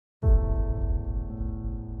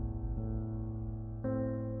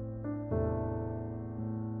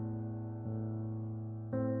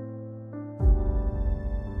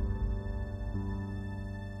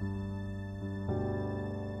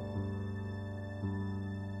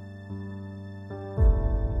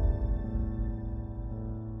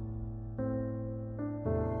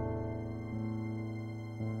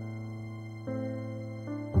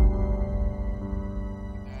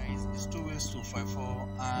254,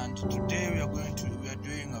 and today we are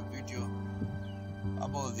doing a video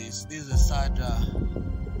about this. This is a sad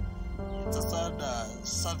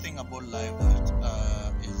thing about life, that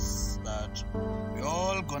is that we're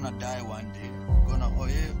all gonna die one day.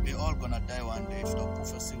 We're all gonna die one day.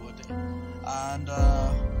 And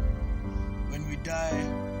when we die,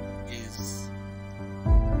 it's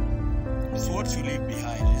what you leave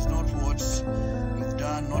behind. It's not what you've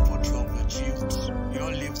done, not what you have achieved. We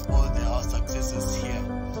all live all our successes here,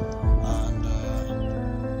 and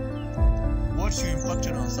what you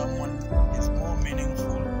impacted on someone is more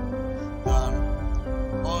meaningful than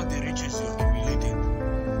all the riches you accumulated.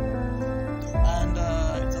 And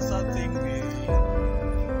it's a sad thing.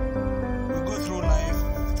 We go through life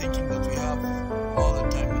thinking that we have all the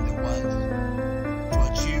time in the world to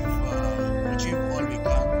achieve all we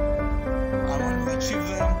can. And when we achieve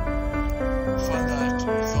them, we find that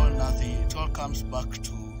it's all nothing. It all comes back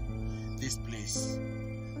to this place.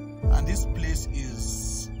 And this place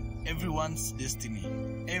is everyone's destiny.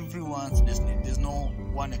 Everyone's destiny. There's no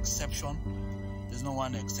one exception.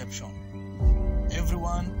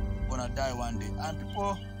 Everyone gonna die one day. And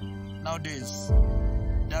people nowadays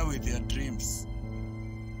die with their dreams.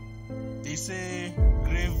 They say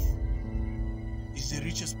grave is the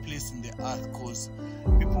richest place in the earth because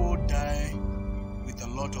people die with a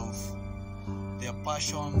lot of their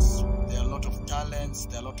passions, there are a lot of talents,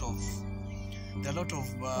 there are a lot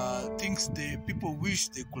of things people wish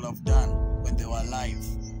they could have done when they were alive,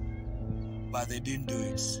 but they didn't do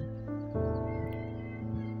it.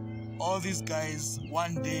 All these guys,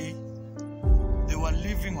 one day they were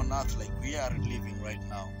living on earth like we are living right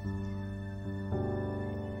now.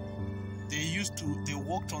 They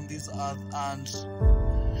walked on this earth and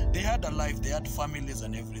they had a life, they had families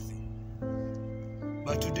and everything.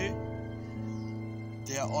 But today,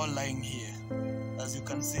 they are all lying here. As you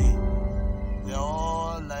can see, they are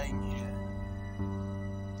all lying here.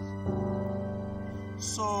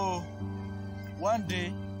 So, one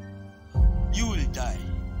day, you will die.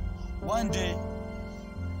 One day,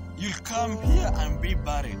 you'll come here and be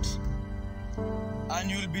buried. And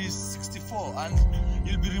you'll be 64 and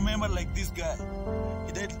you'll be remembered like this guy.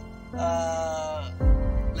 He died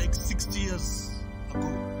like 60 years ago.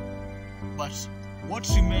 But what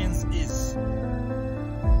remains is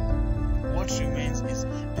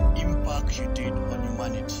the impact you did on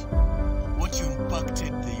humanity. What you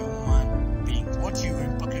impacted the human beings. What you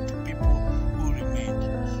impacted to people who remained.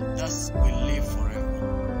 That will live forever.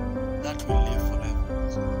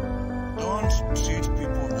 Don't treat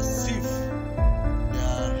people as if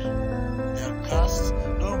they're cursed.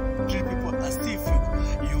 Don't treat people as if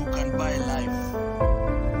you can buy life.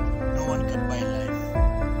 No one can buy life.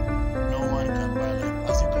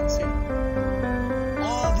 As you can see,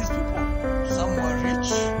 all these people, some were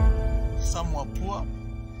rich, some were poor,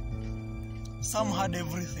 some had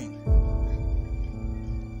everything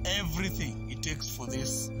it takes for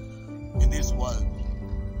this in this world.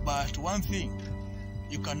 But one thing,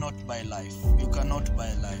 you cannot buy life.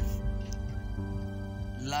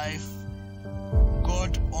 Life,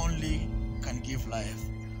 God only can give life.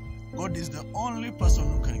 God is the only person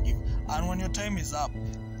who can give. And when your time is up,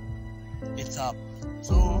 it's up.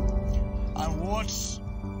 So, and what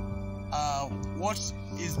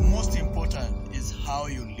is most important is how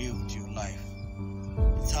you lived your life.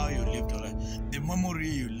 It's how you lived your life. The memory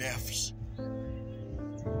you left.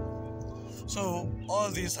 So, all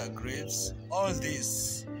these are graves. All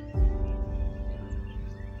these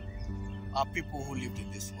are people who lived in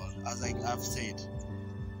this world, as I've said.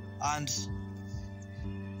 And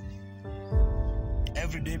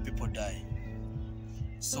every day people die.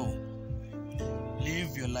 So,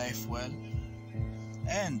 live your life well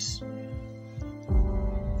and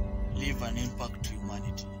leave an impact to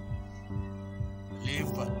humanity.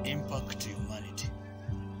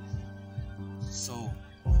 So,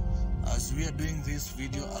 as we are doing this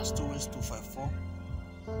video as Towards 254,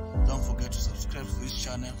 don't forget to subscribe to this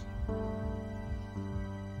channel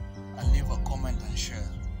and leave a comment and share,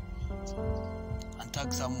 and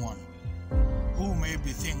tag someone who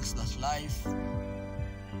maybe thinks that life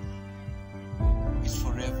is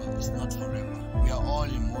forever. It's not forever. We are all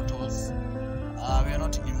immortals. We are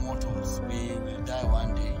not immortals. We will die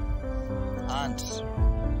one day and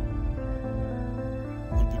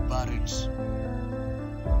will be buried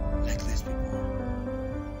like these people.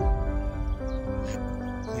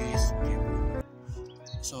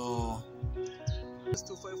 So,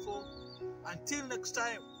 254. Until next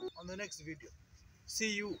time on the next video.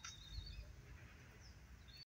 See you.